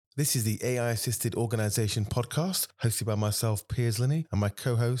This is the AI Assisted Organization podcast, hosted by myself, Piers Linney, and my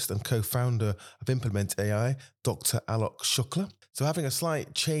co-host and co-founder of Implement AI, Dr. Alok Shukla. So having a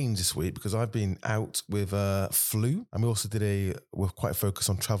slight change this week because I've been out with flu, and we also we're quite focused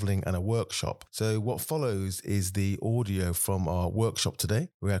on traveling and a workshop. So what follows is the audio from our workshop today.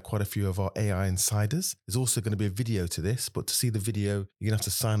 We had quite a few of our AI insiders. There's also going to be a video to this, but to see the video, you're going to have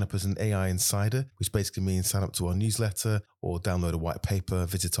to sign up as an AI insider, which basically means sign up to our newsletter or download a white paper,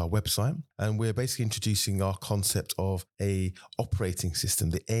 visit our website. And we're basically introducing our concept of a operating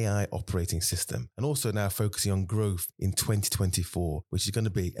system, the AI operating system, and also now focusing on growth in 2024, which is going to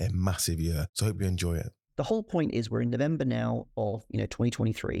be a massive year. So I hope you enjoy it. The whole point is we're in November now of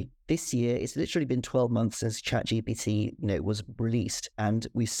 2023. This year, it's literally been 12 months since ChatGPT was released, and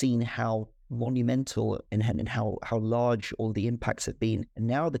we've seen how monumental and how large all the impacts have been. And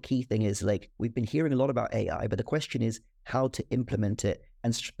now the key thing is, we've been hearing a lot about AI, but the question is how to implement it,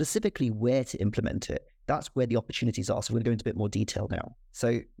 and specifically where to implement it. That's where the opportunities are. So we're going to go into a bit more detail now.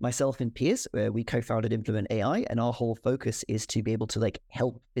 So myself and Piers, we co-founded Implement AI, and our whole focus is to be able to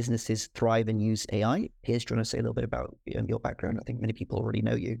help businesses thrive and use AI. Piers, do you want to say a little bit about your background? I think many people already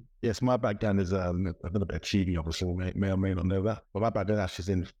know you. Yes, my background is a little bit cheesy, obviously, may or may not know that. But my background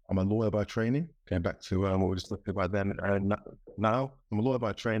actually is I'm a lawyer by training, going back to what we just looked at by then. And now I'm a lawyer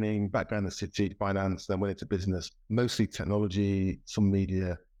by training, background in the city, finance, then went into business, mostly technology, some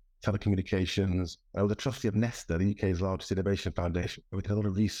media, telecommunications. I was a trustee of Nesta, the UK's largest innovation foundation. We did a lot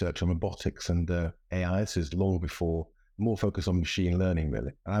of research on robotics and AI. This is long before, more focused on machine learning,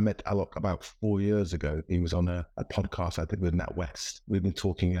 really. And I met Alok about 4 years ago. He was on a podcast, I think, with NatWest. We've been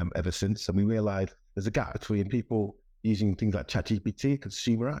talking ever since, and we realized there's a gap between people using things like ChatGPT,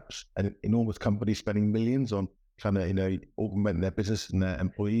 consumer apps, and enormous companies spending millions on trying to, augment their business and their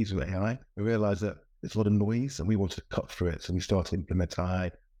employees with AI. We realized that there's a lot of noise, and we wanted to cut through it. So we started to implement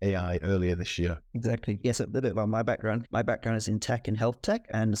AI earlier this year. Exactly. Yes, a little bit about my background. My background is in tech and health tech,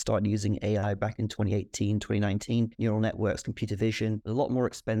 and started using AI back in 2018, 2019. Neural networks, computer vision, a lot more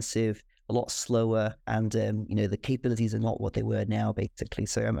expensive, a lot slower, and the capabilities are not what they were now, basically.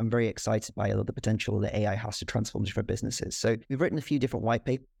 So I'm very excited by the potential that AI has to transform different businesses. So we've written a few different white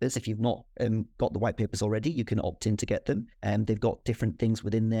papers. If you've not got the white papers already, you can opt in to get them. And they've got different things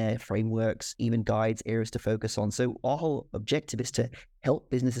within there, frameworks, even guides, areas to focus on. So our whole objective is to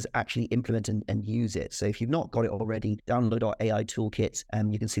help businesses actually implement and use it. So if you've not got it already, download our AI toolkit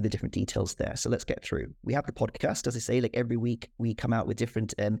and you can see the different details there. So let's get through. We have the podcast, as I say, every week we come out with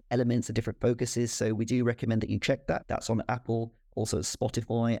different elements and different focuses. So we do recommend that you check that. That's on Apple, also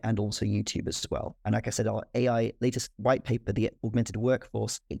Spotify, and also YouTube as well. And like I said, our AI latest white paper, the Augmented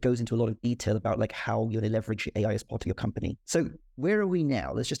Workforce, it goes into a lot of detail about how you're going to leverage AI as part of your company. So where are we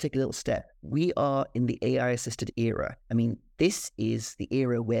now? Let's just take a little step. We are in the AI assisted era. I mean, this is the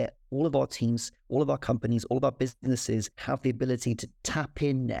era where all of our teams, all of our companies, all of our businesses have the ability to tap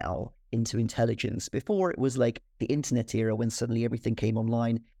in now into intelligence. Before, it was like the internet era when suddenly everything came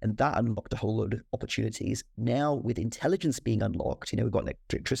online, and that unlocked a whole load of opportunities. Now with intelligence being unlocked, we've got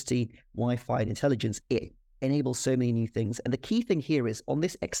electricity, Wi-Fi, and intelligence. It enables so many new things. And the key thing here is on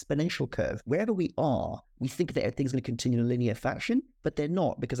this exponential curve, wherever we are, we think that everything's going to continue in a linear fashion, but they're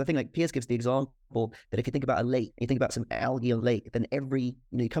not. Because I think Piers gives the example that if you think about a lake, you think about some algae on a lake, then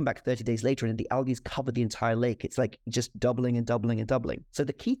you come back 30 days later and the algae's covered the entire lake. It's just doubling and doubling and doubling. So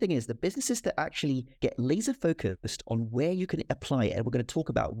the key thing is the businesses that actually get laser focused on where you can apply it, and we're going to talk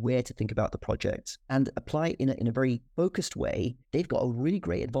about where to think about the projects and apply it in a very focused way, they've got a really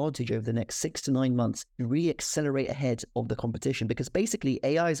great advantage over the next 6 to 9 months to really accelerate ahead of the competition. Because basically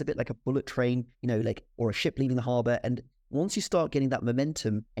AI is a bit like a bullet train, or a ship leaving the harbor. And once you start getting that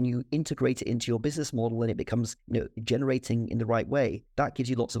momentum and you integrate it into your business model and it becomes, generating in the right way, that gives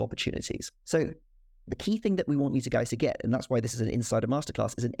you lots of opportunities. So the key thing that we want you guys to get, and that's why this is an insider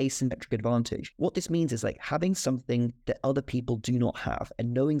masterclass, is an asymmetric advantage. What this means is having something that other people do not have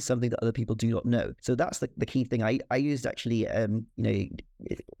and knowing something that other people do not know. So that's the key thing. I used actually, an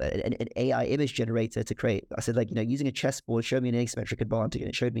AI image generator to create. I said, using a chessboard, show me an asymmetric advantage, and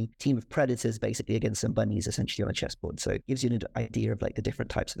it showed me a team of predators basically against some bunnies essentially on a chessboard. So it gives you an idea of the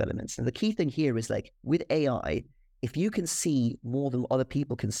different types of elements. And the key thing here is with AI, if you can see more than other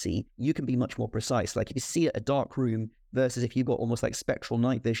people can see, you can be much more precise. If you see a dark room versus if you've got almost spectral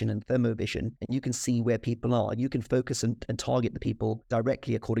night vision and thermovision, and you can see where people are, you can focus and target the people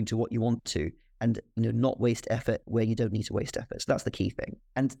directly according to what you want to. And not waste effort where you don't need to waste effort. So that's the key thing.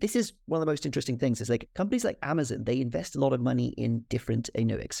 And this is one of the most interesting things is companies like Amazon, they invest a lot of money in different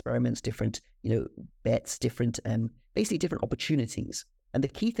experiments, different bets, different basically different opportunities. And the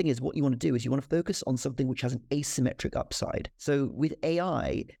key thing is what you want to do is you want to focus on something which has an asymmetric upside. So with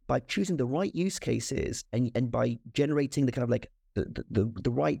AI, by choosing the right use cases and by generating the kind of like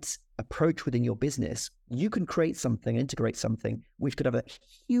the right approach within your business, you can create something, integrate something which could have a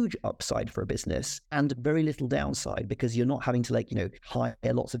huge upside for a business and very little downside, because you're not having to like, hire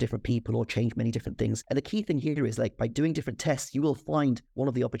lots of different people or change many different things. And the key thing here is like by doing different tests, you will find one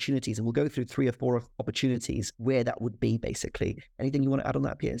of the opportunities, and we'll go through 3 or 4 opportunities where that would be basically. Anything you want to add on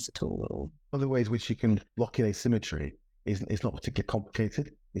that, Piers, at all? One of the ways which you can lock in asymmetry is not particularly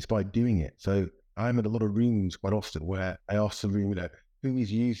complicated. It's by doing it. So I'm in a lot of rooms quite often where I ask the room, who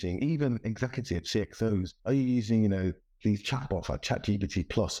is using, even executive CXOs, are you using, these chatbots like ChatGPT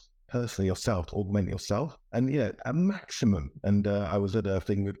Plus personally yourself to augment yourself? And, a maximum. And I was at a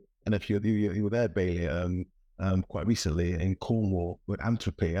thing with, and if you were there, Bailey, quite recently in Cornwall with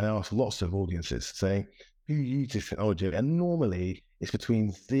Anthropy, and I asked lots of audiences saying, who uses technology? And normally it's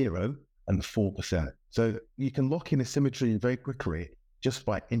between 0 and 4%. So you can lock in asymmetry very quickly just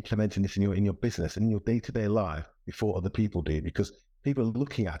by implementing this in your business and in your day-to-day life before other people do, because people are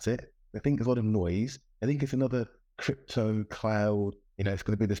looking at it, they think there's a lot of noise. I think it's another crypto cloud, it's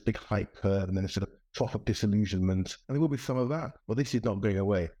going to be this big hype curve and then a sort of trough of disillusionment. And there will be some of that, but this is not going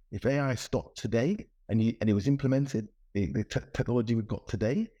away. If AI stopped today and it was implemented, the technology we've got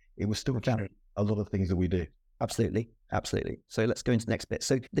today, it will still carry a lot of things that we do. Absolutely. So let's go into the next bit.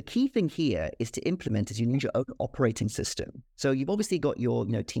 So the key thing here is to implement is you need your own operating system. So you've obviously got your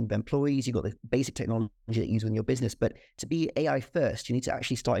team of employees, you've got the basic technology that you use in your business, but to be AI first, you need to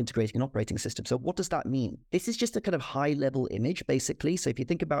actually start integrating an operating system. So what does that mean? This is just a kind of high level image, basically. So if you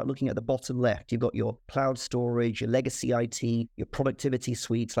think about looking at the bottom left, you've got your cloud storage, your legacy IT, your productivity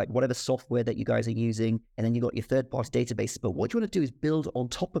suites, like whatever software that you guys are using, and then you've got your third-party databases. But what you want to do is build on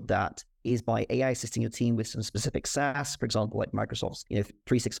top of that is by AI assisting your team with some specific SaaS, for example, like Microsoft's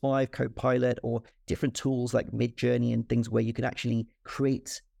 365, Copilot, or different tools like Midjourney and things where you can actually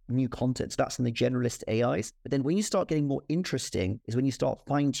create new content. So that's in the generalist AIs. But then when you start getting more interesting is when you start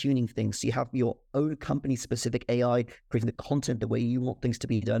fine-tuning things. So you have your own company-specific AI, creating the content the way you want things to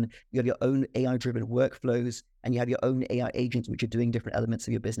be done. You have your own AI-driven workflows, and you have your own AI agents which are doing different elements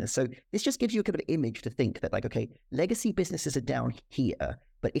of your business. So this just gives you a kind of image to think that like, okay, legacy businesses are down here,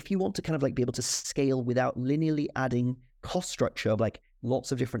 but if you want to kind of like be able to scale without linearly adding cost structure of like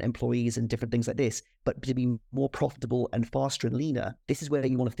lots of different employees and different things like this, but to be more profitable and faster and leaner, this is where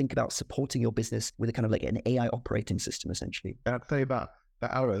you want to think about supporting your business with a kind of like an AI operating system, essentially. I'd say that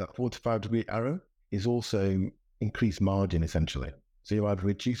arrow, that 45-degree arrow, is also increased margin, essentially. So you're either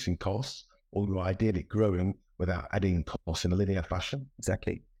reducing costs or you're ideally growing without adding costs in a linear fashion.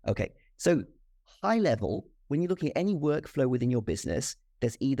 Exactly. Okay. So high level, when you're looking at any workflow within your business,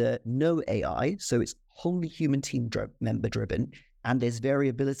 there's either no AI, so it's wholly human team member driven, and there's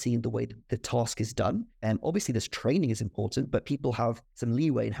variability in the way that the task is done. And obviously there's training is important, but people have some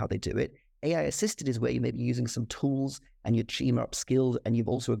leeway in how they do it. AI assisted is where you may be using some tools and your team are upskilled and you've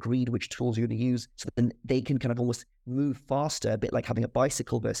also agreed which tools you're going to use so then they can kind of almost move faster, a bit like having a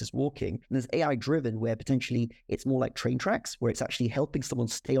bicycle versus walking. And there's AI driven where potentially it's more like train tracks, where it's actually helping someone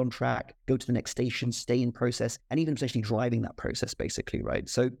stay on track, go to the next station, stay in process, and even potentially driving that process basically, right?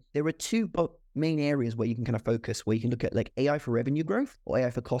 So there are two main areas where you can kind of focus, where you can look at like AI for revenue growth or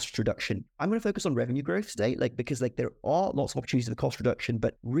AI for cost reduction. I'm going to focus on revenue growth today, because there are lots of opportunities for cost reduction,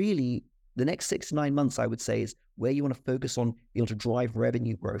 but really the next 6 to 9 months, I would say, is where you want to focus on being able to drive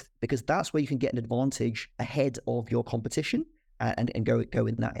revenue growth, because that's where you can get an advantage ahead of your competition and go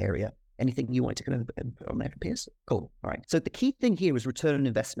in that area. Anything you want to kind of put on there, Piers? Cool. All right. So the key thing here is return on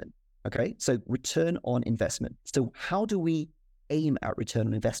investment. Okay. So return on investment. So how do we aim at return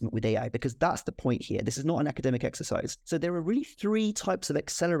on investment with AI? Because that's the point here. This is not an academic exercise. So there are really 3 types of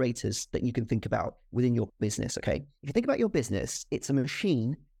accelerators that you can think about within your business. Okay. If you think about your business, it's a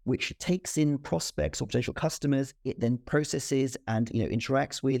machine which takes in prospects or potential customers. It then processes and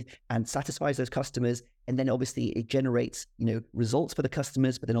interacts with and satisfies those customers, and then obviously it generates results for the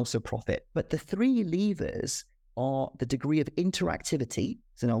customers, but then also profit. But the 3 levers are the degree of interactivity.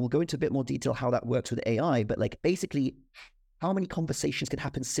 So now we'll go into a bit more detail how that works with AI, but like basically how many conversations can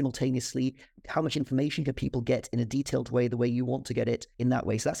happen simultaneously, how much information can people get in a detailed way, the way you want to get it in that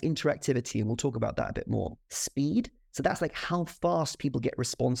way. So that's interactivity, and we'll talk about that a bit more. Speed. So that's like how fast people get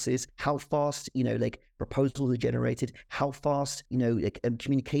responses, how fast, proposals are generated, how fast,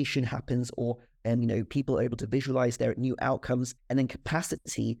 communication happens, or, people are able to visualize their new outcomes. And then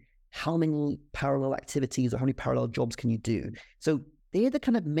capacity, how many parallel activities or how many parallel jobs can you do? So they're the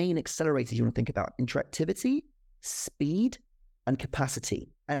kind of main accelerators you want to think about: interactivity, speed, and capacity.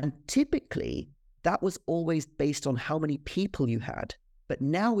 And typically that was always based on how many people you had. But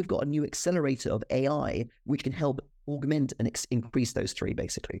now we've got a new accelerator of AI, which can help augment and increase those three,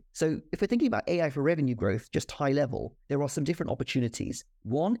 basically. So if we're thinking about AI for revenue growth, just high level, there are some different opportunities.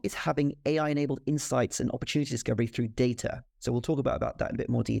 One is having AI-enabled insights and opportunity discovery through data. So we'll talk about that in a bit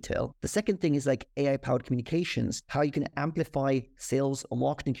more detail. The second thing is like AI-powered communications, how you can amplify sales or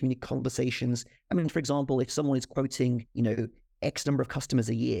marketing community conversations. I mean, for example, if someone is quoting, X number of customers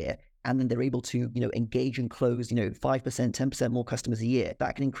a year, and then they're able to, engage and close, 5%, 10% more customers a year,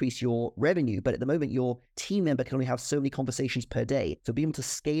 that can increase your revenue. But at the moment, your team member can only have so many conversations per day. So being able to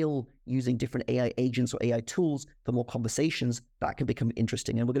scale using different AI agents or AI tools for more conversations, that can become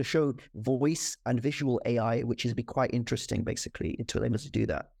interesting. And we're going to show voice and visual AI, which is be quite interesting, basically, to enable us to do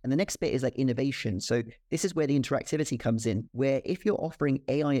that. And the next bit is like innovation. So this is where the interactivity comes in, where if you're offering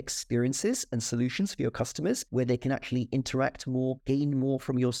AI experiences and solutions for your customers, where they can actually interact more, gain more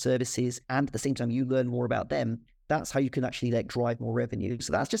from your services, and at the same time you learn more about them, that's how you can actually drive more revenue.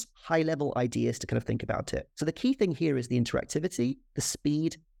 So that's just high level ideas to kind of think about it. So the key thing here is the interactivity, the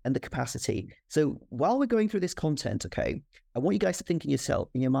speed, and the capacity. So while we're going through this content, okay, I want you guys to think in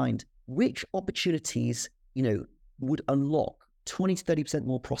your mind, which opportunities, would unlock 20 to 30%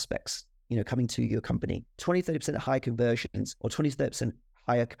 more prospects, coming to your company, 20, 30% higher conversions, or 20 to 30%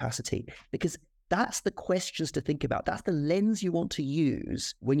 higher capacity, because that's the questions to think about. That's the lens you want to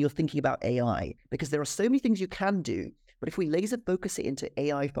use when you're thinking about AI, because there are so many things you can do. But if we laser focus it into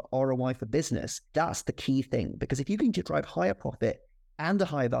AI for ROI for business, that's the key thing. Because if you can drive higher profit and a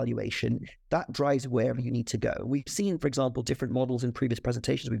higher valuation, that drives wherever you need to go. We've seen, for example, different models in previous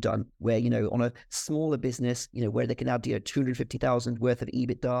presentations we've done where, on a smaller business, where they can add 250,000 worth of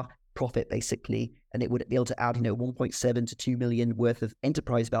EBITDA profit, basically, and it would be able to add 1.7 to 2 million worth of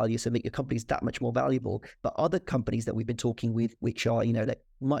enterprise value, so make your companies that much more valuable. But other companies that we've been talking with, which are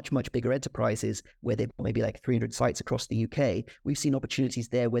much bigger enterprises, where they've maybe 300 sites across the UK, we've seen opportunities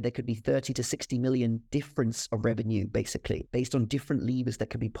there where there could be 30 to 60 million difference of revenue, basically, based on different levers that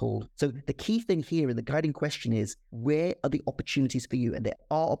can be pulled. So the key thing here and the guiding question is, where are the opportunities for you? And there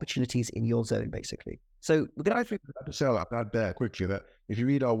are opportunities in your zone, basically. So we're going to say that there quickly, that if you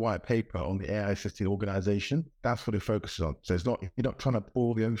read our white paper on the AI assisted organization, that's what it focuses on. So you're not trying to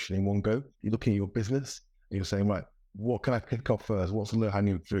boil the ocean in one go. You're looking at your business and you're saying, right, what can I pick up first? What's the low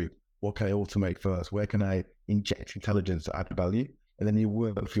hanging fruit? What can I automate first? Where can I inject intelligence to add value? And then you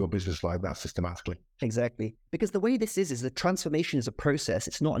work for your business like that systematically. Exactly. Because the way this is the transformation is a process.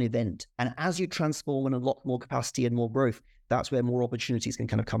 It's not an event. And as you transform and unlock more capacity and more growth, that's where more opportunities can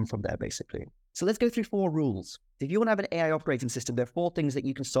kind of come from there, basically. So let's go through 4 rules. If you want to have an AI operating system, there are 4 things that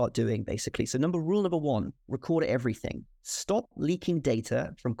you can start doing, basically. So rule number 1, record everything. Stop leaking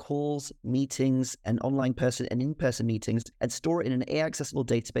data from calls, meetings, and online person and in-person meetings, and store it in an AI accessible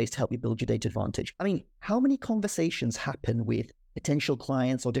database to help you build your data advantage. I mean, how many conversations happen with potential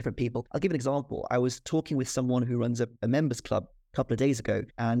clients or different people? I'll give an example. I was talking with someone who runs a members club a couple of days ago,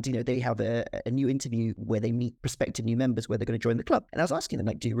 and they have a new interview where they meet prospective new members where they're going to join the club. And I was asking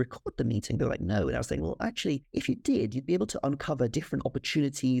them, do you record the meeting? They're like, no. And I was saying, well, actually, if you did, you'd be able to uncover different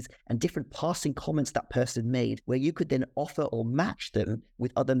opportunities and different passing comments that person made, where you could then offer or match them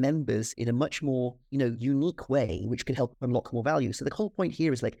with other members in a much more unique way, which could help unlock more value. So the whole point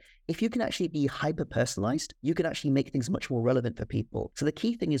here is if you can actually be hyper personalized, you can actually make things much more relevant for people. So the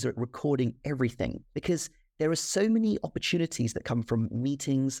key thing is recording everything, because there are so many opportunities that come from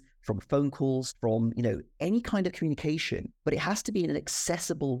meetings, from phone calls, from, any kind of communication, but it has to be in an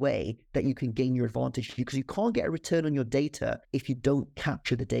accessible way that you can gain your advantage, because you can't get a return on your data if you don't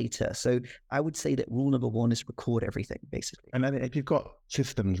capture the data. So I would say that rule number 1 is record everything, basically. And then if you've got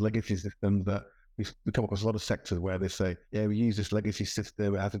legacy systems that we come across a lot of sectors where they say, yeah, we use this legacy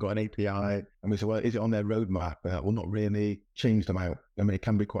system, it hasn't got an API. And we say, well, is it on their roadmap? Well, not really. Change them out. I mean, it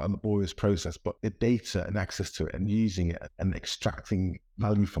can be quite a laborious process, but the data and access to it and using it and extracting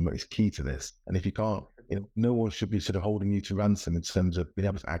value from it is key to this. And if you can't, no one should be sort of holding you to ransom in terms of being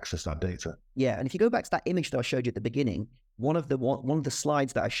able to access that data. Yeah. And if you go back to that image that I showed you at the beginning, one of the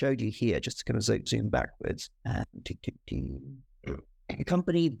slides that I showed you here, just to kind of zoom backwards, a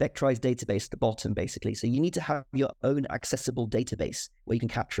company vectorized database at the bottom, basically. So you need to have your own accessible database where you can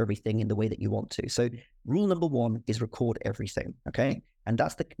capture everything in the way that you want to. So rule number 1 is record everything, okay? And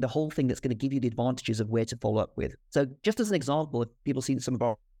that's the whole thing that's going to give you the advantages of where to follow up with. So just as an example, if people see some of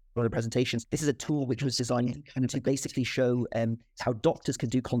our other presentations, this is a tool which was designed to basically show how doctors can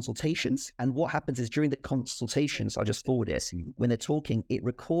do consultations. And what happens is during the consultations, I'll just forward it, when they're talking, it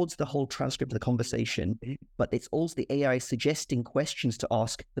records the whole transcript of the conversation, but it's also the AI suggesting questions to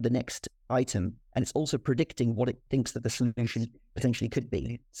ask for the next item. and it's also predicting what it thinks that the solution potentially could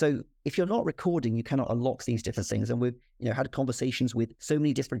be. So if you're not recording, you cannot unlock these different things. And we've had conversations with so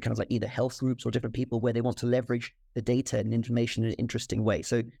many different kinds of like either health groups or different people where they want to leverage the data and information in an interesting way.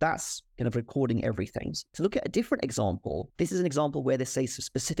 So that's kind of recording everything. To look at a different example, this is an example where there's say some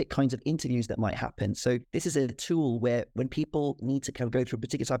specific kinds of interviews that might happen. So this is a tool where when people need to kind of go through a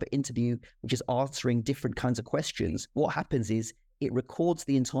particular type of interview, which is answering different kinds of questions, what happens is it records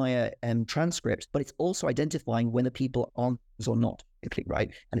the entire transcript, but it's also identifying when the people answer or not, right?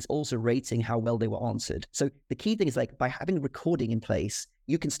 And it's also rating how well they were answered. So the key thing is like by having recording in place,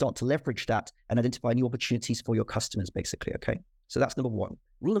 you can start to leverage that and identify new opportunities for your customers, basically, okay? So that's number one.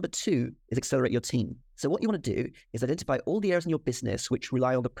 Rule number two is accelerate your team. So what you want to do is identify all the areas in your business which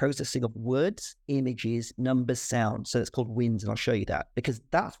rely on the processing of words, images, numbers, sound. So it's called WINS, and I'll show you that because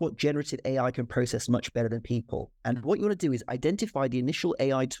that's what generative AI can process much better than people. And what you want to do is identify the initial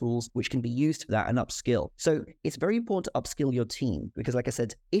AI tools which can be used for that and upskill. So it's very important to upskill your team because like I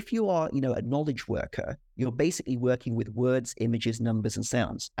said, if you are, a knowledge worker, you're basically working with words, images, numbers, and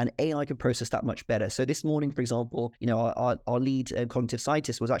sounds, and AI can process that much better. So this morning, for example, our lead cognitive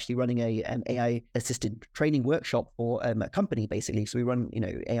scientist was actually running an AI assisted training workshop for a company, basically. So we run,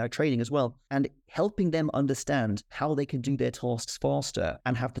 AI training as well, and helping them understand how they can do their tasks faster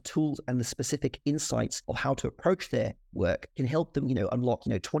and have the tools and the specific insights of how to approach their work can help them, unlock,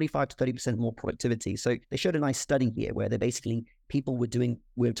 25 to 30% more productivity. So they showed a nice study here where they basically people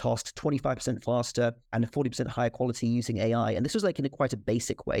were tasks 25% faster and a 40% higher quality using AI. And this was like in quite a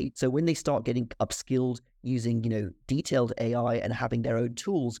basic way. So when they start getting upskilled using, detailed AI and having their own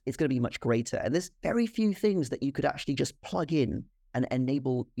tools, it's going to be much greater. And there's very few things that you could actually just plug in and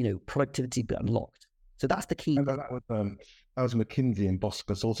enable, productivity to be unlocked. So that's the key. And that was McKinsey and Boston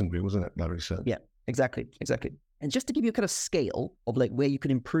Consulting Group, wasn't it? That research. Yeah, exactly. And just to give you a kind of scale of like where you can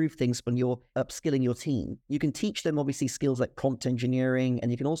improve things when you're upskilling your team, you can teach them obviously skills like prompt engineering,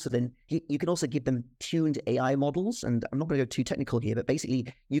 and you can also give them tuned AI models. And I'm not going to go too technical here, but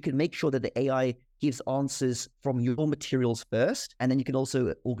basically you can make sure that the AI gives answers from your materials first, and then you can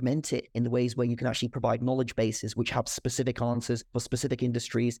also augment it in the ways where you can actually provide knowledge bases which have specific answers for specific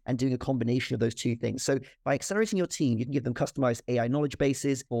industries and doing a combination of those two things. So by accelerating your team, you can give them customized AI knowledge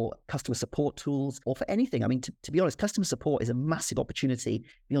bases or customer support tools or for anything. I mean, to be honest, customer support is a massive opportunity,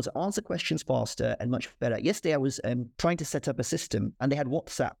 being able to answer questions faster and much better. Yesterday, I was trying to set up a system and they had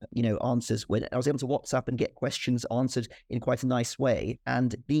WhatsApp, answers when I was able to WhatsApp and get questions answered in quite a nice way.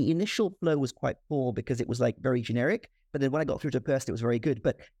 And the initial flow was quite poor because it was like very generic. But then when I got through to a person, it was very good.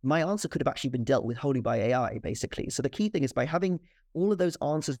 But my answer could have actually been dealt with wholly by AI, basically. So the key thing is by having all of those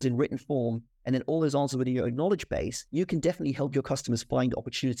answers in written form and then all those answers within your own knowledge base, you can definitely help your customers find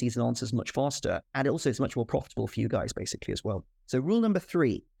opportunities and answers much faster. And also it's much more profitable for you guys, basically, as well. So rule number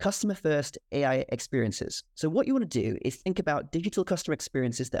 3, customer first AI experiences. So what you want to do is think about digital customer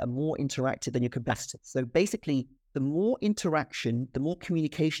experiences that are more interactive than your competitors. So basically, the more interaction, the more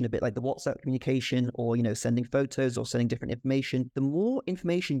communication, a bit like the WhatsApp communication or, sending photos or sending different information, the more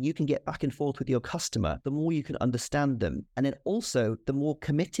information you can get back and forth with your customer, the more you can understand them. And then also the more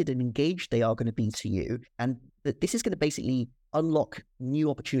committed and engaged they are going to be to you. And this is going to basically unlock new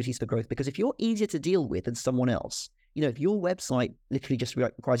opportunities for growth, because if you're easier to deal with than someone else, if your website literally just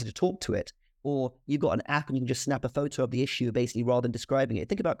requires you to talk to it, or you've got an app and you can just snap a photo of the issue basically rather than describing it.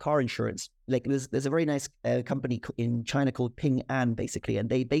 Think about car insurance. Like there's a very nice company in China called Ping An, basically, and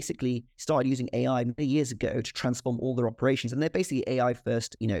they basically started using AI many years ago to transform all their operations. And they're basically AI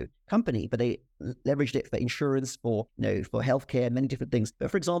first, company, but they leveraged it for insurance, for healthcare, many different things.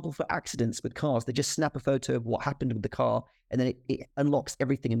 But for example, for accidents with cars, they just snap a photo of what happened with the car, and then it unlocks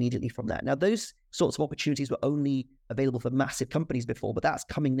everything immediately from that. Now, those sorts of opportunities were only available for massive companies before, but that's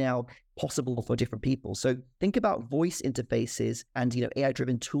coming now possible for different people. So think about voice interfaces and,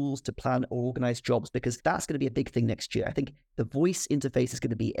 AI-driven tools to plan or organize jobs, because that's going to be a big thing next year. I think the voice interface is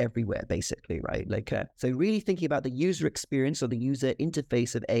going to be everywhere, basically, right? So really thinking about the user experience or the user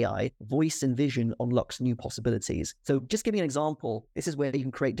interface of AI, voice and vision unlocks new possibilities. So just giving an example, this is where you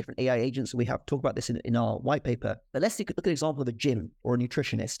can create different AI agents. And we have talked about this in our white paper. But let's look at an example of a gym or a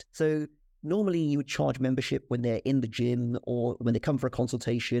nutritionist. So normally you would charge membership when they're in the gym or when they come for a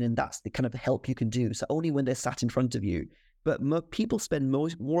consultation, and that's the kind of help you can do. So only when they're sat in front of you. But people spend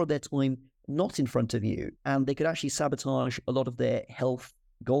more of their time not in front of you, and they could actually sabotage a lot of their health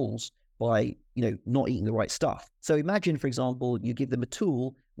goals by, not eating the right stuff. So imagine, for example, you give them a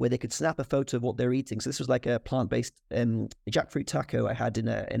tool where they could snap a photo of what they're eating. So this was like a plant-based jackfruit taco I had in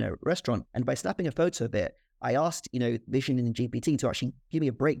a restaurant. And by snapping a photo of it, I asked, Vision in GPT to actually give me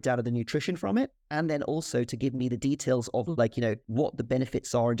a breakdown of the nutrition from it, and then also to give me the details of what the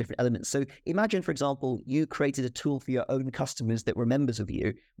benefits are in different elements. So imagine, for example, you created a tool for your own customers that were members of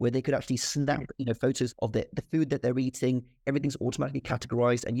you, where they could actually snap, photos of the food that they're eating. Everything's automatically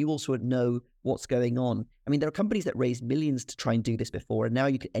categorized, and you also know what's going on. I mean, there are companies that raised millions to try and do this before, and now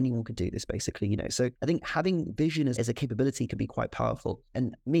anyone could do this basically, So I think having vision as a capability can be quite powerful.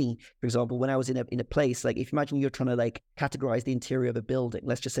 And me, for example, when I was in a place, like if you imagine you're trying to categorize the interior of a building,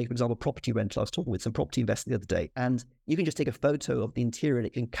 let's just say, for example, property rental. I was talking with some property investors the other day, and you can just take a photo of the interior and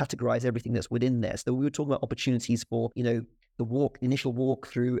it can categorize everything that's within there. So we were talking about opportunities for, the initial walk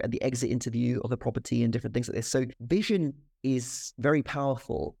through and the exit interview of a property and different things like this. So vision is very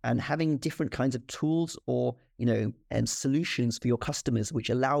powerful, and having different kinds of tools or, and solutions for your customers,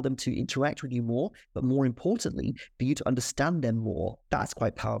 which allow them to interact with you more, but more importantly, for you to understand them more, that's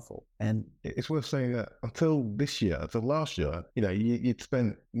quite powerful. And it's worth saying that until last year, you'd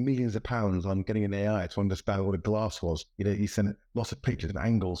spent millions of pounds on getting an AI to understand what a glass was. You sent lots of pictures and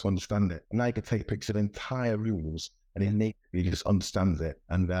angles to understand it. And now you can take pictures of entire rooms, and innately just understands it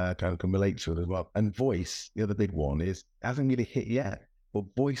and can relate to it as well. And voice, the other big one, it hasn't really hit yet, but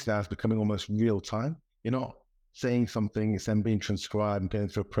voice now is becoming almost real time. You're not saying something, it's then being transcribed and going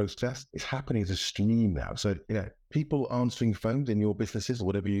through a process. It's happening as a stream now. So, people answering phones in your businesses or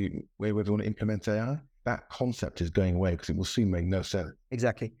wherever you want to implement AI, that concept is going away because it will soon make no sense.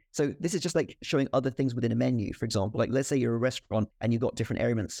 Exactly. So this is just like showing other things within a menu. For example, like let's say you're a restaurant and you've got different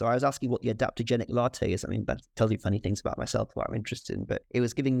elements. So I was asking what the adaptogenic latte is. I mean, that tells you funny things about myself, what I'm interested in, but it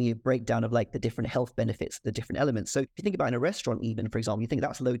was giving me a breakdown of the different health benefits, the different elements. So if you think about in a restaurant, even, for example, you think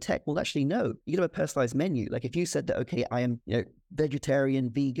that's low tech. Well, actually, no, you can have a personalized menu. Like if you said that, okay, I am, vegetarian,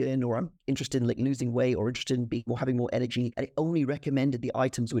 vegan, or I'm interested in losing weight or interested in being more, having more energy, and it only recommended the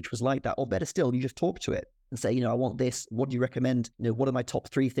items which was like that, or better still, you just talk to it and say, I want this. What do you recommend? What are my top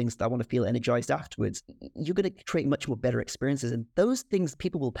 3 things that I want to feel energized afterwards? You're going to create much more better experiences. And those things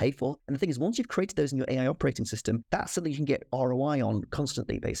people will pay for. And the thing is, once you've created those in your AI operating system, that's something you can get ROI on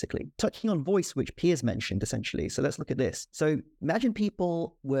constantly, basically. Touching on voice, which Piers mentioned, essentially. So let's look at this. So imagine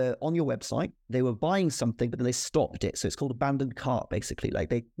people were on your website, they were buying something, but then they stopped it. So it's called abandoned cart, basically. Like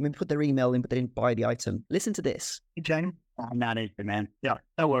they put their email in, but they didn't buy the item. Listen to this. Hey, Jane. I'm not easy, man. Yeah,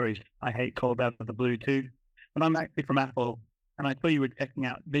 no worries. I hate cold out of the blue too. But I'm actually from Apple, and I saw you were checking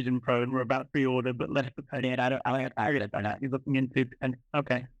out Vision Pro and we're about to pre-order, but less to pay. I don't you're looking into, and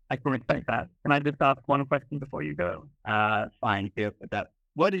okay, I can respect that. Can I just ask one question before you go? Fine, yeah, but that.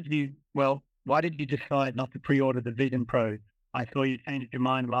 Why did you decide not to pre-order the Vision Pro? I saw you changed your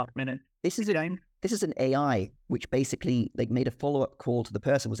mind last minute. This is an AI which basically made a follow-up call to the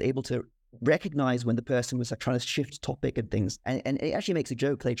person, was able to recognize when the person was trying to shift topic and things. And it actually makes a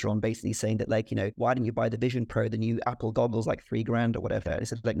joke later on, basically saying that why didn't you buy the Vision Pro, the new Apple goggles, $3,000 or whatever? And it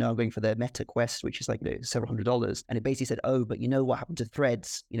said no, I'm going for the Meta Quest, which is several $100s. And it basically said, oh, but what happened to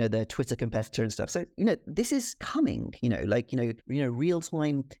Threads, the Twitter competitor and stuff. So, this is coming,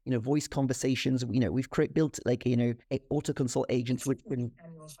 real-time, voice conversations. We've built auto consult agents which can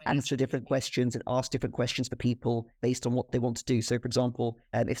answer different questions and ask different questions for people based on what they want to do. So for example,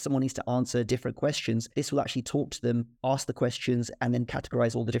 if someone needs to answer different questions, this will actually talk to them, ask the questions, and then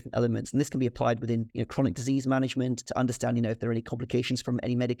categorize all the different elements. And this can be applied within chronic disease management to understand if there are any complications from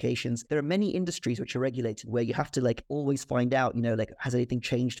any medications. There are many industries which are regulated where you have to always find out has anything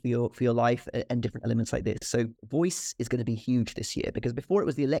changed for your life, and different elements like this. So voice is going to be huge this year, because before it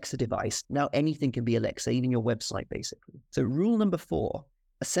was the Alexa device, now anything can be Alexa, even your website basically. So rule number 4,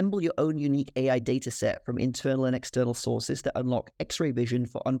 assemble your own unique AI data set from internal and external sources that unlock X-ray vision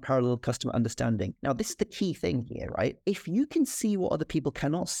for unparalleled customer understanding. Now, this is the key thing here, right? If you can see what other people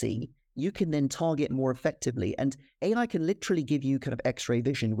cannot see, you can then target more effectively. And AI can literally give you kind of X-ray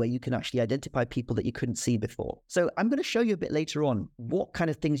vision where you can actually identify people that you couldn't see before. So I'm going to show you a bit later on what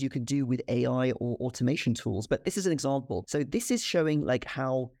kind of things you can do with AI or automation tools. But this is an example. So this is showing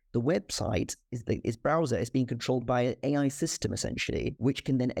how the website is browser is being controlled by an AI system, essentially, which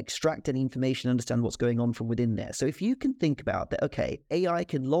can then extract any information and understand what's going on from within there. So if you can think about that, okay, AI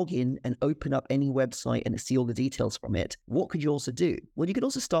can log in and open up any website and see all the details from it, what could you also do? Well, you could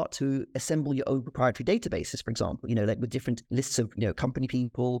also start to assemble your own proprietary databases, for example, with different lists of, company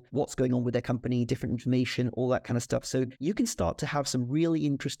people, what's going on with their company, different information, all that kind of stuff. So you can start to have some really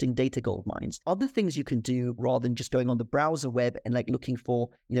interesting data gold mines. Other things you can do rather than just going on the browser web and looking for,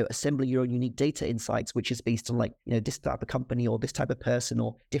 assembling your own unique data insights, which is based on this type of company or this type of person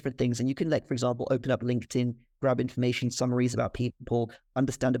or different things. And you can for example, open up LinkedIn, grab information, summaries about people,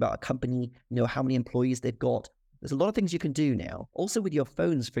 understand about a company, how many employees they've got, There's a lot of things you can do now. Also with your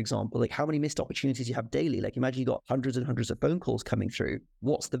phones, for example, like how many missed opportunities you have daily. Like imagine you got hundreds and hundreds of phone calls coming through.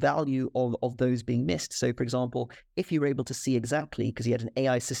 What's the value of those being missed? So for example, if you were able to see exactly, because you had an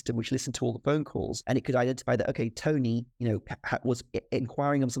AI system which listened to all the phone calls and it could identify that, okay, Tony, was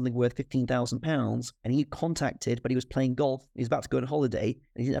inquiring on something worth £15,000 and he contacted, but he was playing golf. He was about to go on holiday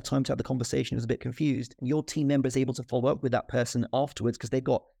and he didn't have time to have the conversation. He was a bit confused. And your team member is able to follow up with that person afterwards because they've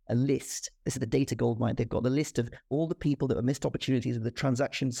got a list. This is the data goldmine. They've got the list of all the people that were missed opportunities with the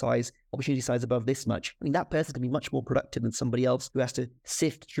transaction size, opportunity size above this much. I mean, that person can be much more productive than somebody else who has to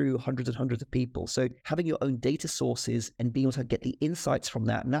sift through hundreds and hundreds of people. So having your own data sources and being able to get the insights from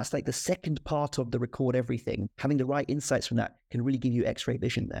that, and that's like the second part of the record everything. Having the right insights from that can really give you X-ray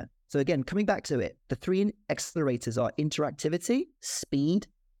vision there. So again, coming back to it, the three accelerators are interactivity, speed,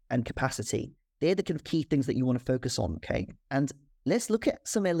 and capacity. They're the kind of key things that you want to focus on, okay? And let's look at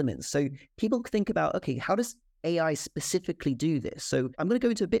some elements. So people think about, okay, how does AI specifically do this? So I'm going to go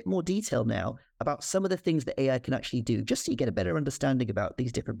into a bit more detail now about some of the things that AI can actually do, just so you get a better understanding about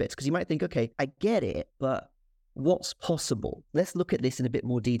these different bits. Because you might think, okay, I get it, but what's possible? Let's look at this in a bit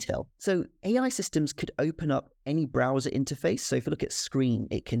more detail. So AI systems could open up any browser interface. So if you look at Screen,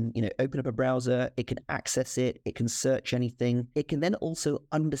 it can, open up a browser, it can access it, it can search anything. It can then also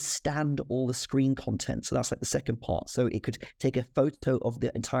understand all the screen content. So that's like the second part. So it could take a photo of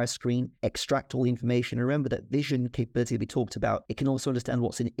the entire screen, extract all the information. And remember that vision capability that we talked about. It can also understand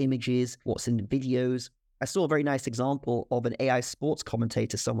what's in images, what's in videos. I saw a very nice example of an AI sports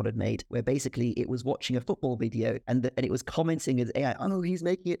commentator someone had made, where basically it was watching a football video and it was commenting as AI, oh, he's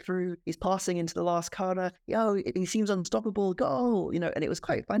making it through, he's passing into the last corner, he seems unstoppable, goal, and it was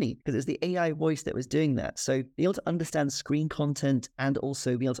quite funny because it was the AI voice that was doing that. So being able to understand screen content and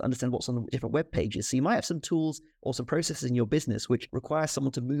also being able to understand what's on the different web pages. So you might have some tools or some processes in your business which require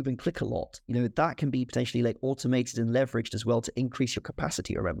someone to move and click a lot. That can be potentially like automated and leveraged as well to increase your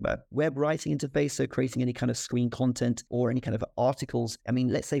capacity, remember. Web writing interface, so creating any kind of screen content or any kind of articles. I mean,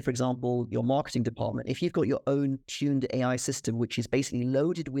 let's say, for example, your marketing department, if you've got your own tuned AI system, which is basically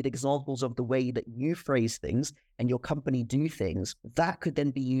loaded with examples of the way that you phrase things and your company do things, that could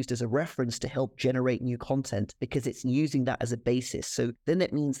then be used as a reference to help generate new content because it's using that as a basis. So then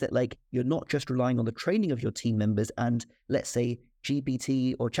it means that like you're not just relying on the training of your team members and let's say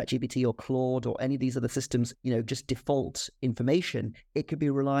GPT or ChatGPT or Claude or any of these other systems, just default information. It could be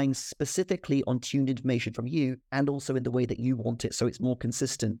relying specifically on tuned information from you and also in the way that you want it so it's more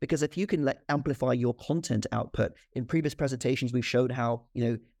consistent. Because if you can amplify your content output, in previous presentations we've showed how,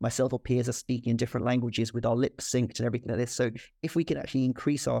 myself or peers are speaking in different languages with our lip synced and everything like this. So if we can actually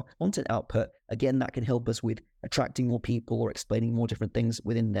increase our content output, again, that can help us with attracting more people or explaining more different things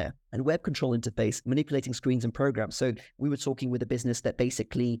within there. And web control interface, manipulating screens and programs. So we were talking with a business that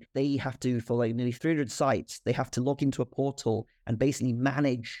basically they have to, for like nearly 300 sites, they have to log into a portal and basically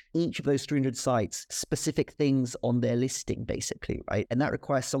manage each of those 300 sites, specific things on their listing, basically, right? And that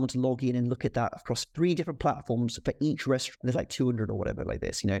requires someone to log in and look at that across 3 different platforms for each restaurant. There's like 200 or whatever like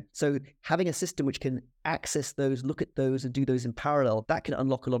this, So having a system which can access those, look at those and do those in parallel, that can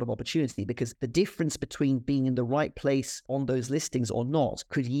unlock a lot of opportunity because the difference between being in the right place on those listings or not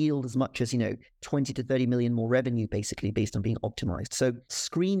could yield as much as, 20 to 30 million more revenue, basically, based on being optimized. So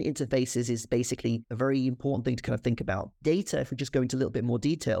screen interfaces is basically a very important thing to kind of think about. Data, if we just go into a little bit more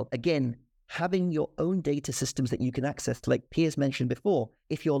detail, again, having your own data systems that you can access, like Piers mentioned before,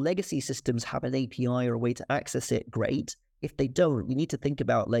 if your legacy systems have an API or a way to access it, great. If they don't, you need to think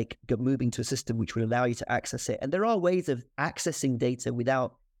about like moving to a system which will allow you to access it. And there are ways of accessing data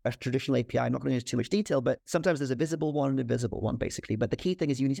without a traditional API. I'm not going to go into too much detail, but sometimes there's a visible one and an invisible one, basically. But the key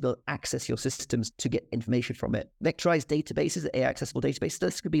thing is you need to be able to access your systems to get information from it. Vectorized databases, AI accessible databases.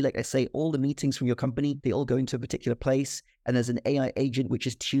 This could be like I say, all the meetings from your company, they all go into a particular place. And there's an AI agent which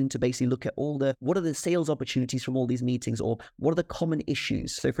is tuned to basically look at what are the sales opportunities from all these meetings, or what are the common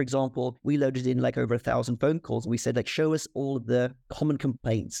issues. So for example, we loaded in like over 1,000 phone calls and we said like, show us all of the common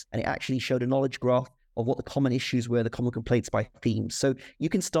complaints. And it actually showed a knowledge graph of what the common issues were, the common complaints by themes. So you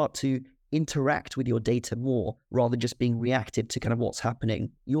can start to interact with your data more rather than just being reactive to kind of what's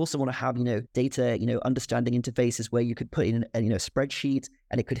happening. You also want to have, data, understanding interfaces where you could put in a spreadsheet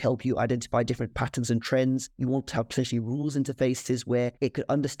and it could help you identify different patterns and trends. You want to have potentially rules interfaces where it could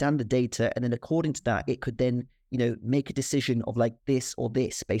understand the data and then according to that, it could then make a decision of like this or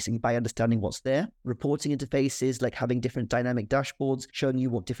this, basically by understanding what's there. Reporting interfaces, like having different dynamic dashboards, showing you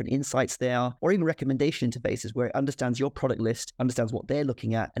what different insights there are, or even recommendation interfaces where it understands your product list, understands what they're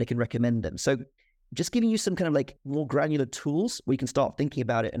looking at, and it can recommend them. So just giving you some kind of like more granular tools where you can start thinking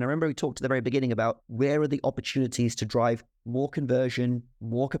about it. And I remember we talked at the very beginning about where are the opportunities to drive more conversion,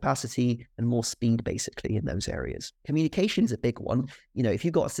 more capacity, and more speed basically in those areas. Communication is a big one. If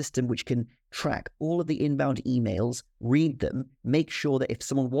you've got a system which can track all of the inbound emails, read them, make sure that if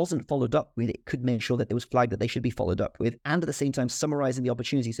someone wasn't followed up with, it could make sure that there was flagged that they should be followed up with, and at the same time summarizing the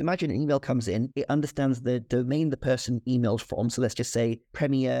opportunities. So imagine an email comes in, it understands the domain the person emailed from. So let's just say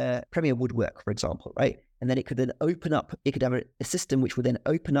Premier Woodwork, for example, right? And then it could then open up, it could have a system which would then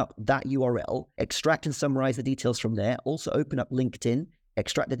open up that URL, extract and summarize the details from there, also open up LinkedIn,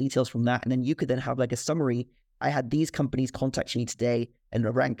 extract the details from that, and then you could then have like a summary. I had these companies contact me today and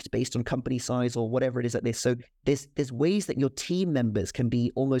are ranked based on company size or whatever it is like this. So there's ways that your team members can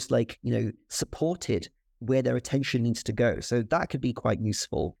be almost like, supported where their attention needs to go. So that could be quite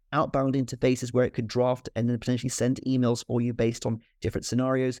useful. Outbound interfaces where it could draft and then potentially send emails for you based on different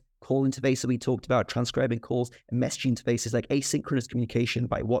scenarios. Call interfaces we talked about, transcribing calls, and messaging interfaces like asynchronous communication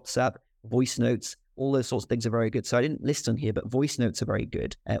by WhatsApp, voice notes, all those sorts of things are very good. So I didn't list on here, but voice notes are very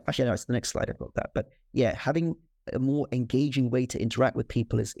good. Actually, no, it's the next slide. I've got that. But yeah, having a more engaging way to interact with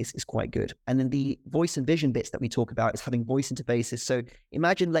people is quite good. And then the voice and vision bits that we talk about is having voice interfaces. So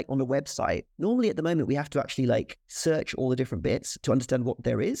imagine like on a website, normally at the moment we have to actually like search all the different bits to understand what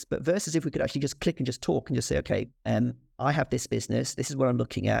there is, but versus if we could actually just click and just talk and just say, okay, I have this business, this is what I'm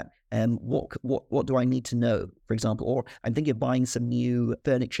looking at, what do I need to know, for example, or I'm thinking of buying some new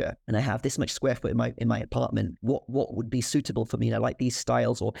furniture and I have this much square foot in my apartment. What would be suitable for me? I like these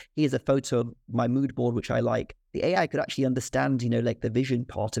styles, or here's a photo of my mood board, which I like. The AI could actually understand, like the vision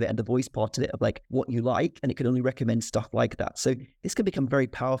part of it and the voice part of it of like what you like, and it could only recommend stuff like that. So this can become very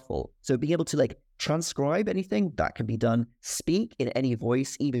powerful. So being able to like transcribe anything, that can be done. Speak in any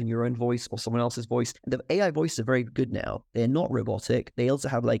voice, even your own voice or someone else's voice. And the AI voices are very good now. They're not robotic. They also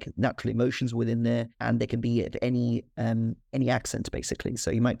have like natural emotions within there, and they can be at any accent basically.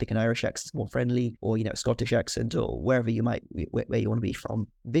 So you might pick an Irish accent more friendly, or a Scottish accent, or wherever you might where you want to be from.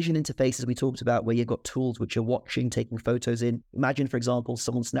 Vision interfaces we talked about, where you've got tools which are watching, taking photos in. Imagine, for example,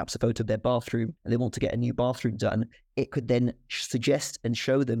 someone snaps a photo of their bathroom and they want to get a new bathroom done. It could then suggest and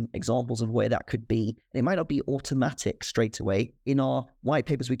show them examples of where that could be. And it might not be automatic straight away. In our white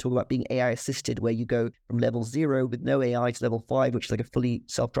papers, we talk about being AI assisted, where you go from level 0 with no AI to level 5, which is like a fully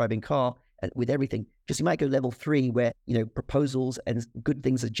self-driving car with everything. Just you might go level 3 where, proposals and good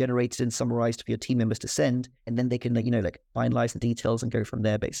things are generated and summarized for your team members to send. And then they can, finalize the details and go from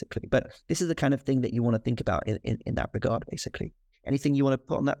there, basically. But this is the kind of thing that you want to think about in that regard, basically. Anything you want to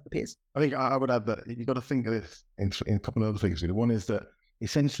put on that, Piers? I think I would add that you've got to think of this in a couple of other things. One is that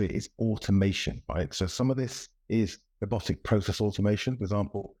essentially it's automation, right? So some of this is robotic process automation, for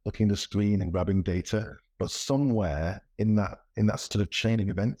example, looking at the screen and grabbing data. But somewhere in that sort of chain of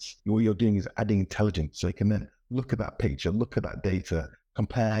events, what you're doing is adding intelligence. So you can then look at that picture, look at that data,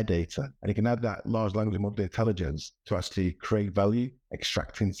 compare data, and you can add that large language model intelligence to actually create value,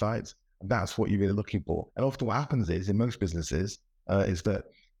 extract insights. And that's what you're really looking for. And often what happens is, in most businesses, is that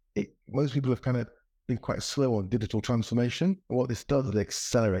most people have kind of been quite slow on digital transformation. And what this does is it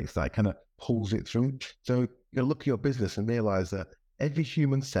accelerates that, kind of pulls it through. So you got to look at your business and realize that every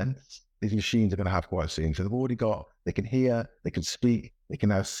human sense, these machines are going to have quite soon. So they can hear, they can speak, they can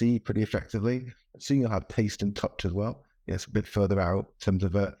now see pretty effectively. Soon you'll have taste and touch as well. It's a bit further out in terms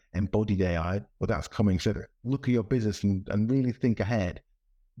of embodied AI, but that's coming. So look at your business and really think ahead.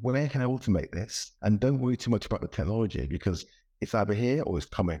 Where can I automate this? And don't worry too much about the technology, because it's either here or it's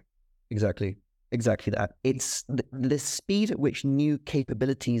coming. Exactly that. It's the speed at which new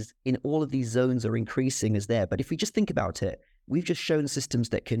capabilities in all of these zones are increasing is there. But if we just think about it, we've just shown systems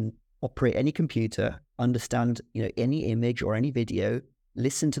that can operate any computer, understand any image or any video,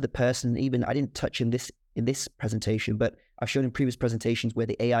 listen to the person. Even I didn't touch in this presentation, but I've shown in previous presentations where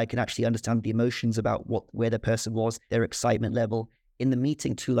the AI can actually understand the emotions about where the person was, their excitement level. In the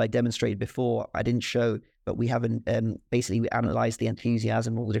meeting tool I demonstrated before, I didn't show, but we haven't basically analyzed the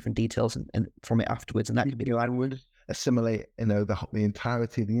enthusiasm, all the different details and from it afterwards. And that could be would assimilate, the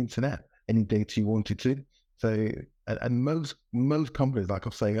entirety of the internet, any data you wanted to. So, and most companies, like I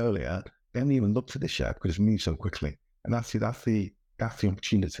was saying earlier, they haven't even looked at this yet because it's moved so quickly. And that's the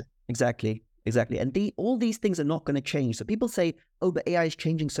opportunity. Exactly. And all these things are not going to change. So people say, oh, but AI is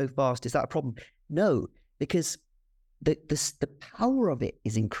changing so fast. Is that a problem? No, because the power of it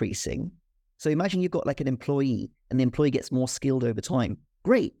is increasing. So imagine you've got like an employee and the employee gets more skilled over time.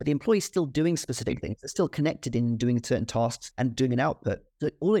 great, but the employee is still doing specific things. They're still connected in doing certain tasks and doing an output. So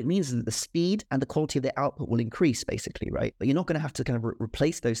all it means is that the speed and the quality of their output will increase, basically, right? But you're not going to have to kind of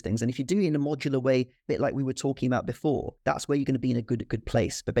replace those things. And if you do it in a modular way, a bit like we were talking about before, that's where you're going to be in a good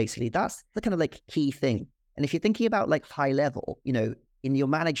place. But basically, that's the kind of like key thing. And if you're thinking about like high level, in your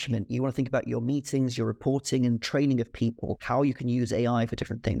management, you want to think about your meetings, your reporting and training of people, how you can use AI for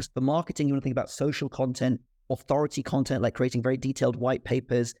different things. For marketing, you want to think about social content, authority content, like creating very detailed white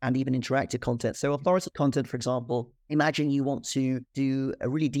papers and even interactive content. So authority content, for example, imagine you want to do a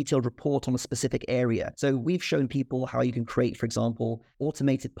really detailed report on a specific area. So we've shown people how you can create, for example,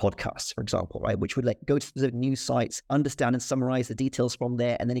 automated podcasts, for example, right? Which would like go to specific news sites, understand and summarize the details from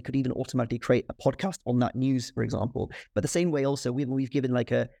there. And then it could even automatically create a podcast on that news, for example. But the same way also, we've given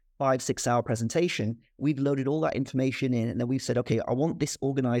like a 5-6 hour presentation, we've loaded all that information in, and then we've said, okay, I want this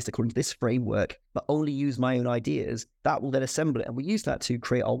organized according to this framework, but only use my own ideas. That will then assemble it. And we use that to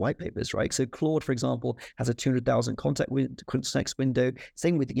create our white papers, right? So Claude, for example, has a 200,000 context window.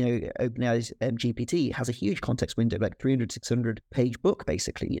 Same with, OpenAI's GPT has a huge context window, like 300, 600 page book,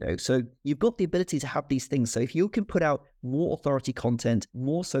 basically, So you've got the ability to have these things. So if you can put out more authority content,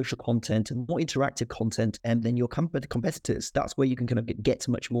 more social content, more interactive content, and then your competitors, that's where you can kind of get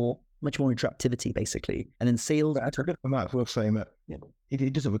to much more interactivity, basically. And then sales. That's worth saying that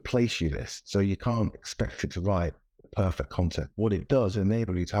it doesn't replace you, this. So you can't expect it to write perfect content. What it does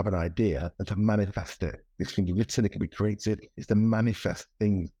enable you to have an idea and to manifest it. This can be written, it can be created. It's to manifest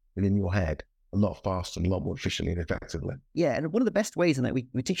things within your head a lot faster and a lot more efficiently and effectively. Yeah, and one of the best ways, and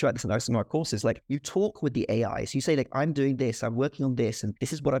we teach you about this in some of our courses, like you talk with the AI. So you say like, I'm doing this, I'm working on this, and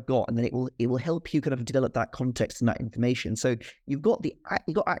this is what I've got, and then it will help you kind of develop that context and that information. So you've got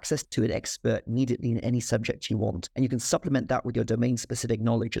access to an expert immediately in any subject you want, and you can supplement that with your domain specific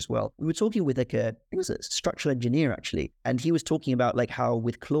knowledge as well. We were talking with it was a structural engineer actually, and he was talking about like how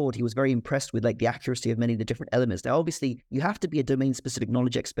with Claude he was very impressed with like the accuracy of many of the different elements. Now obviously you have to be a domain specific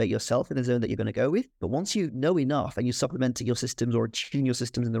knowledge expert yourself in the zone that you're going to go with, but once you know enough and you supplement your systems or tune your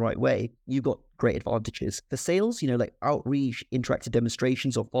systems in the right way, you've got great advantages. For sales, like outreach, interactive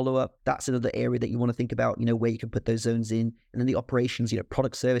demonstrations or follow-up, that's another area that you want to think about, where you can put those zones in. And then the operations,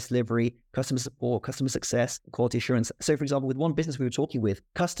 product service delivery, customer support, customer success, quality assurance. So for example, with one business we were talking with,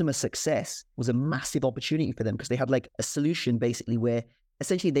 customer success was a massive opportunity for them because they had like a solution basically where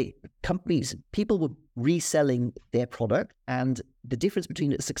essentially people were reselling their product, and the difference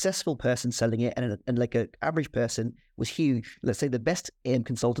between a successful person selling it and like an average person was huge. Let's say the best AM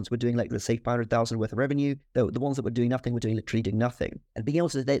consultants were doing like, let's say 500,000 worth of revenue. The ones that were doing nothing were literally doing nothing. And being able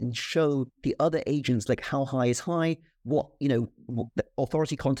to then show the other agents like how high is high, what the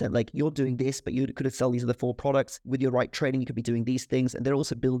authority content, like you're doing this, but you could have sell these other 4 products with your right training. You could be doing these things. And they're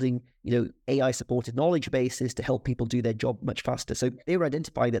also building, AI supported knowledge bases to help people do their job much faster. So they were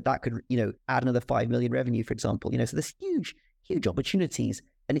identifying that could, add another 5 million revenue, for example, so there's huge opportunities.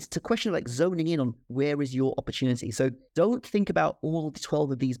 And it's a question of like zoning in on where is your opportunity. So don't think about all the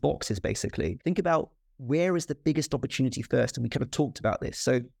 12 of these boxes, basically. Think about where is the biggest opportunity first. And we kind of talked about this.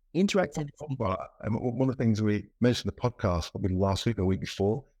 So interactivity. Well, one of the things we mentioned in the podcast probably last week or week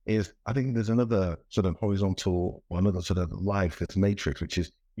before is I think there's another sort of horizontal or another sort of life, this matrix, which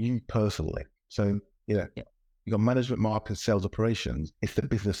is you personally. So, you've got management, marketing, sales, operations. It's the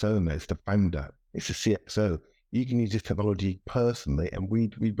business owner, it's the founder, it's the CXO. You can use this technology personally, and we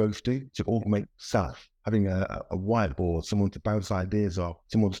both do, to augment self. Having a whiteboard, someone to bounce ideas off,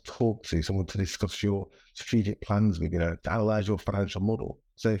 someone to talk to, someone to discuss your strategic plans with, to analyze your financial model.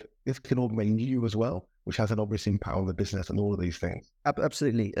 So this can augment you as well, which has an obvious impact on the business and all of these things.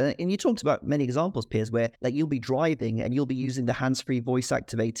 Absolutely. And you talked about many examples, Piers, where like you'll be driving and you'll be using the hands-free voice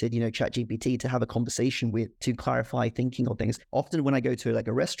activated, ChatGPT to have a conversation with, to clarify thinking on things. Often when I go to like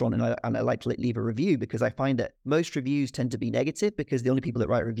a restaurant and I like to leave a review, because I find that most reviews tend to be negative because the only people that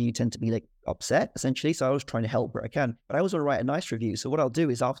write a review tend to be like upset essentially. So I was trying to help where I can, but I always want to write a nice review. So what I'll do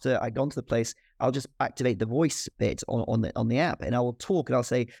is after I've gone to the place, I'll just activate the voice bit on the app, and I will talk and I'll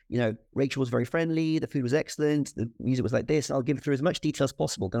say, Rachel was very friendly, the food was excellent, the music was like this. And I'll give through as much detail as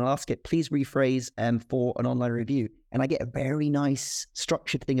possible. Then I'll ask it, please rephrase for an online review. And I get a very nice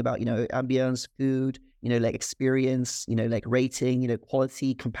structured thing about, ambience, food, like experience, like rating,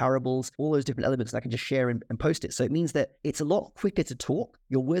 quality, comparables, all those different elements that I can just share and post it. So it means that it's a lot quicker to talk.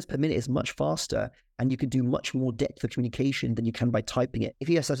 Your words per minute is much faster, and you can do much more depth of communication than you can by typing it. If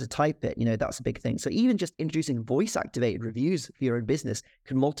you have to type it, that's a big thing. So even just introducing voice activated reviews for your own business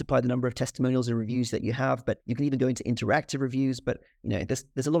can multiply the number of testimonials and reviews that you have, but you can even go into interactive reviews. But,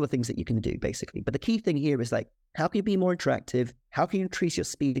 there's a lot of things that you can do basically. But the key thing here is like, how can you be more interactive? How can you increase your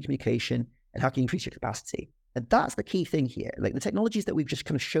speed of communication? And how can you increase your capacity? And that's the key thing here. Like the technologies that we've just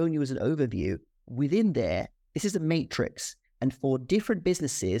kind of shown you as an overview, within there, this is a matrix. And for different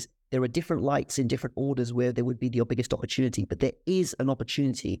businesses, there are different lights in different orders where there would be the biggest opportunity, but there is an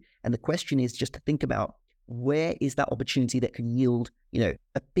opportunity. And the question is just to think about, where is that opportunity that can yield, a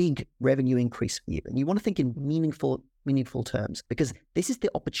big revenue increase for you? And you want to think in meaningful terms, because this is the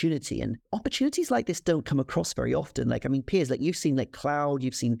opportunity, and opportunities like this don't come across very often. Like, I mean, Piers, like you've seen like cloud,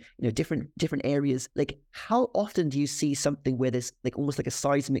 you've seen, different areas. Like, how often do you see something where there's like almost like a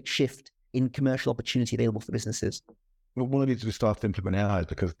seismic shift in commercial opportunity available for businesses? Well, one of the reasons we started to implement AI is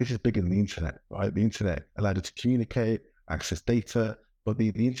because this is bigger than the internet, right? The internet allowed us to communicate, access data, but the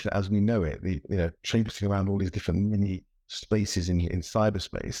internet as we know it, traipsing around all these different mini spaces in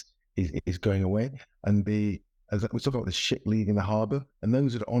cyberspace is going away. And as we talk about the ship leaving the harbour, and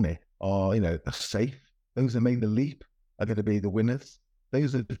those that are on it are safe. Those that make the leap are going to be the winners.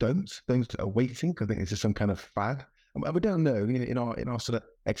 Those that don't, those that are waiting, I think it's just some kind of fad. And we don't know, in our sort of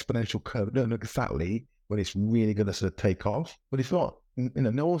exponential curve, we don't know exactly when it's really going to sort of take off. But it's not,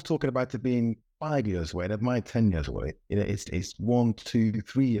 no one's talking about it being 5 years away, never mind 10 years away. It's 1, 2,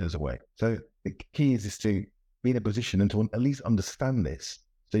 3 years away. So the key is to be in a position and to at least understand this,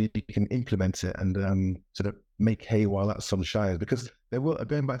 so you can implement it and sort of make hay while that sun shines. Because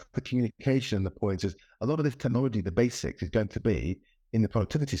going back to the communication, the point is a lot of this technology, the basics, is going to be in the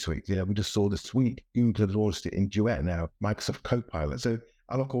productivity suite. We just saw this week, Google has launched it in Duet now, Microsoft Copilot. So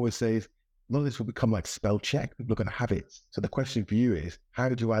Alok always says, a lot of this will become like spell check. People are going to have it. So the question for you is, how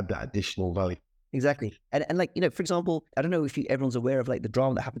did you add that additional value? Exactly. And like, for example, I don't know if everyone's aware of like the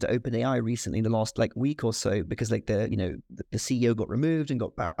drama that happened to OpenAI recently in the last like week or so, because like the CEO got removed and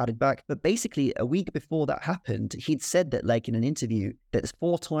got added back. But basically a week before that happened, he'd said that like in an interview that there's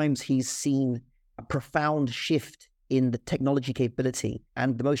 4 times he's seen a profound shift in the technology capability.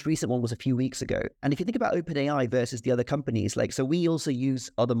 And the most recent one was a few weeks ago. And if you think about OpenAI versus the other companies, like, so we also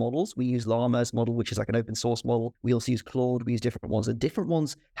use other models. We use Llama's model, which is like an open source model. We also use Claude. We use different ones, and different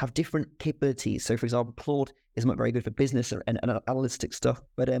ones have different capabilities. So for example, Claude is not very good for business and analytic stuff.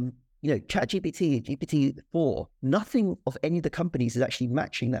 But, ChatGPT, GPT-4, nothing of any of the companies is actually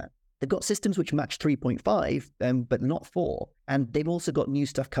matching that. They've got systems which match 3.5, but not 4. And they've also got new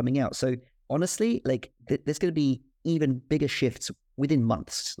stuff coming out. So honestly, like there's going to be even bigger shifts within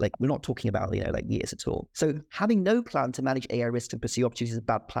months. Like we're not talking about, like years at all. So having no plan to manage AI risks and pursue opportunities is a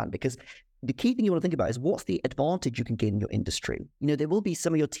bad plan, because the key thing you want to think about is what's the advantage you can gain in your industry. There will be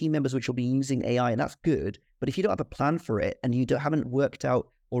some of your team members which will be using AI, and that's good. But if you don't have a plan for it and you haven't worked out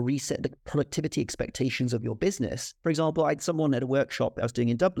or reset the productivity expectations of your business. For example, I had someone at a workshop I was doing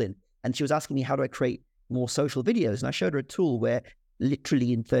in Dublin, and she was asking me, how do I create more social videos? And I showed her a tool where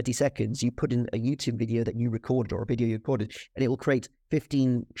literally in 30 seconds, you put in a YouTube video that you recorded or a video you recorded, and it will create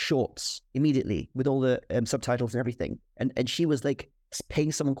 15 shorts immediately with all the subtitles and everything. And she was like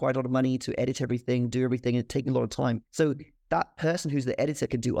paying someone quite a lot of money to edit everything, do everything, and taking a lot of time. So that person who's the editor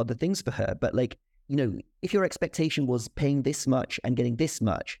can do other things for her. But like, if your expectation was paying this much and getting this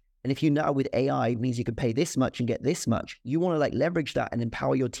much, and if you now with AI means you can pay this much and get this much, you want to like leverage that and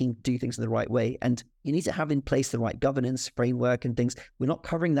empower your team to do things in the right way. And you need to have in place the right governance framework and things. We're not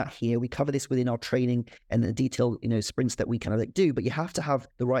covering that here. We cover this within our training and the detailed, sprints that we kind of like do, but you have to have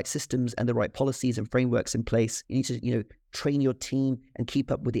the right systems and the right policies and frameworks in place. You need to, train your team and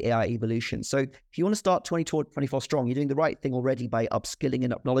keep up with the AI evolution. So if you want to start 2024 strong, you're doing the right thing already by upskilling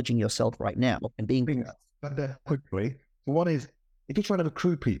and acknowledging yourself right now and being quickly. One is, if you're trying to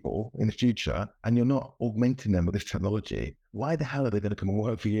recruit people in the future and you're not augmenting them with this technology, why the hell are they going to come and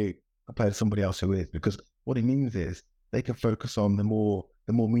work for you compared to somebody else who is? Because what it means is they can focus on the more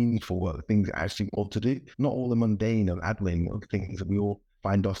meaningful work, the things they actually want to do, not all the mundane and admin things that we all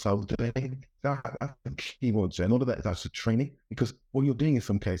find ourselves doing. That's the key word. And all of that is actually training, because what you're doing in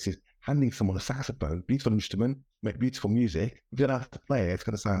some cases, handing someone a saxophone, beautiful instrument, make beautiful music. If you don't have to play it, it's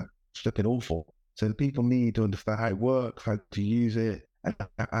going to sound flipping awful. So people need to understand how it works, how to use it, and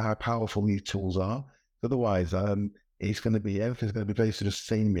how powerful these tools are. Otherwise, everything's going to be very sort of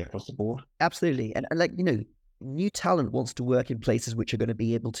samey across the board. Absolutely. And like, new talent wants to work in places which are going to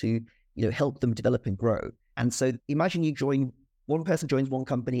be able to, help them develop and grow. And so imagine one person joins one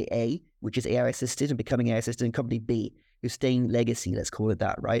company A, which is AI assisted and becoming AI assisted, and company B, who's staying legacy, let's call it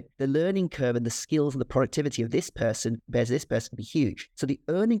that, right? The learning curve and the skills and the productivity of this person compared to this person can be huge. So the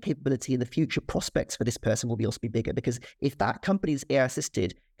earning capability and the future prospects for this person will also be bigger, because if that company's AI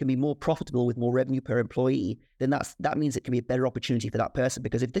assisted can be more profitable with more revenue per employee, then that means it can be a better opportunity for that person.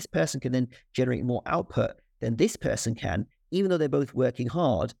 Because if this person can then generate more output than this person can, even though they're both working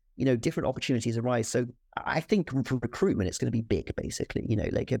hard, different opportunities arise. So I think for recruitment, it's going to be big, basically,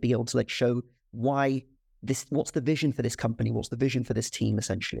 like being able to like show why what's the vision for this company? What's the vision for this team,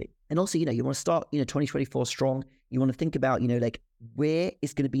 essentially? And also, you want to start, 2024 strong. You want to think about, like, where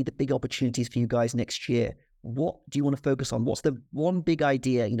is going to be the big opportunities for you guys next year? What do you want to focus on? What's the one big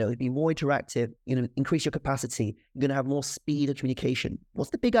idea? Be more interactive, increase your capacity. You're going to have more speed of communication.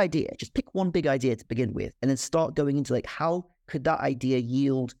 What's the big idea? Just pick one big idea to begin with, and then start going into like, how could that idea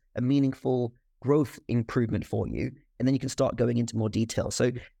yield a meaningful growth improvement for you? And then you can start going into more detail.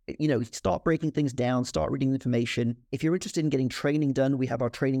 So, start breaking things down, start reading information. If you're interested in getting training done, we have our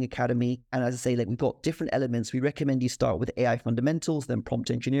training academy. And as I say, like, we've got different elements. We recommend you start with AI fundamentals, then prompt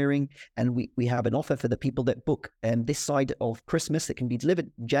engineering. And we have an offer for the people that book this side of Christmas that can be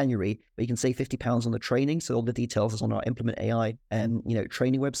delivered in January, but you can save £50 on the training. So all the details is on our Implement AI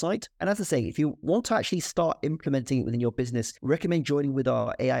training website. And as I say, if you want to actually start implementing it within your business, we recommend joining with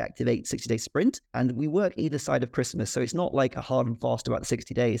our AI Activate 60-day sprint. And we work either side of Christmas. So it's not like a hard and fast about the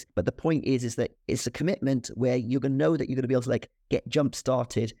 60 days. But the point is that it's a commitment where you're going to know that you're going to be able to like get jump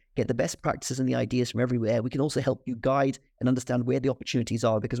started, get the best practices and the ideas from everywhere. We can also help you guide and understand where the opportunities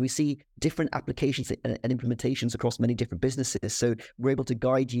are, because we see different applications and implementations across many different businesses. So we're able to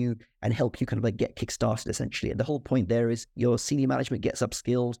guide you and help you kind of like get kickstarted, essentially. And the whole point there is your senior management gets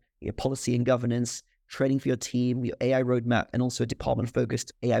upskilled, your policy and governance, training for your team, your AI roadmap, and also a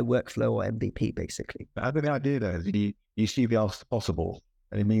department-focused AI workflow or MVP, basically. I think the idea there is you see the art possible,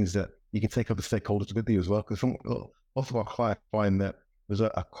 and it means that you can take other stakeholders with you as well. Because often our clients find that there's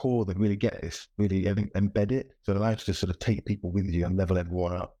a core that really get this, really embed it, so it allows you to sort of take people with you and level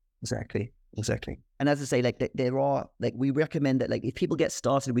everyone up. Exactly. And as I say, like, there are, like, we recommend that, like, if people get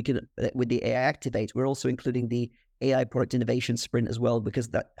started, we can, with the AI Activate, we're also including the AI product innovation sprint as well, because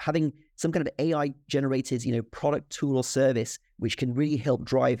that having some kind of AI generated, product, tool, or service, which can really help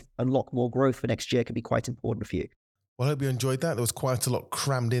unlock more growth for next year, can be quite important for you. Well, I hope you enjoyed that. There was quite a lot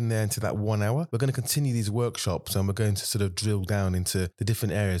crammed in there into that 1 hour. We're going to continue these workshops, and we're going to sort of drill down into the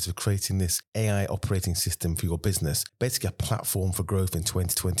different areas of creating this AI operating system for your business, basically a platform for growth in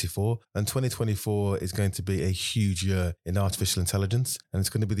 2024. And 2024 is going to be a huge year in artificial intelligence. And it's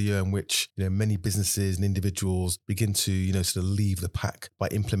going to be the year in which, many businesses and individuals begin to, sort of leave the pack by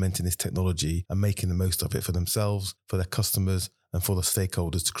implementing this technology and making the most of it for themselves, for their customers, and for the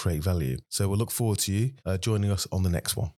stakeholders to create value. So we'll look forward to you joining us on the next one.